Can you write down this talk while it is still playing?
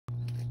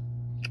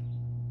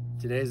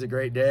Today's a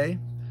great day.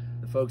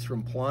 The folks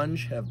from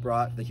Plunge have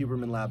brought the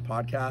Huberman Lab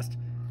Podcast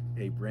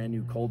a brand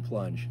new cold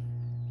plunge.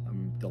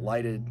 I'm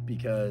delighted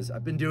because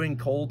I've been doing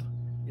cold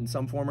in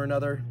some form or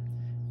another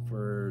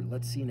for,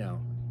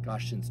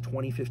 since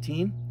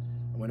 2015.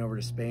 I went over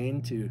to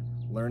Spain to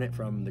learn it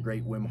from the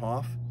great Wim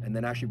Hof, and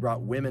then actually brought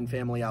Wim and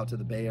family out to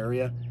the Bay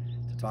Area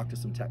to talk to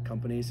some tech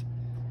companies.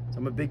 So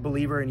I'm a big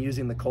believer in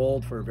using the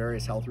cold for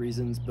various health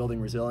reasons,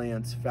 building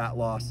resilience, fat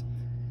loss,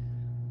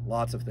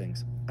 lots of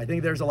things. I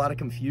think there's a lot of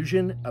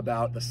confusion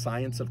about the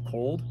science of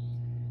cold,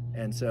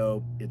 and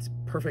so it's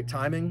perfect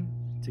timing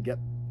to get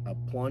a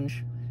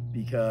plunge,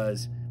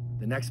 because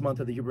the next month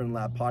of the Huberman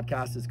Lab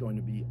Podcast is going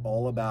to be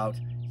all about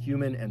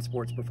human and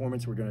sports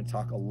performance. We're going to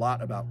talk a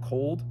lot about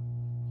cold,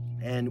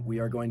 and we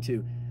are going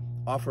to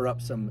offer up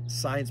some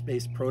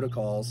science-based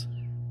protocols,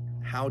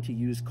 how to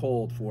use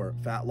cold for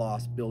fat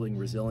loss, building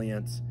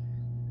resilience,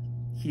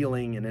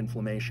 healing and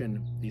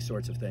inflammation, these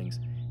sorts of things.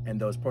 And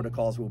those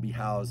protocols will be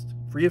housed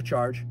free of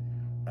charge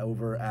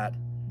over at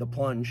the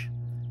Plunge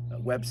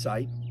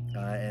website.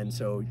 And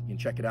so you can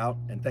check it out.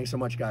 And thanks so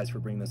much, guys, for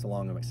bringing this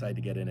along. I'm excited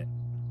to get in it.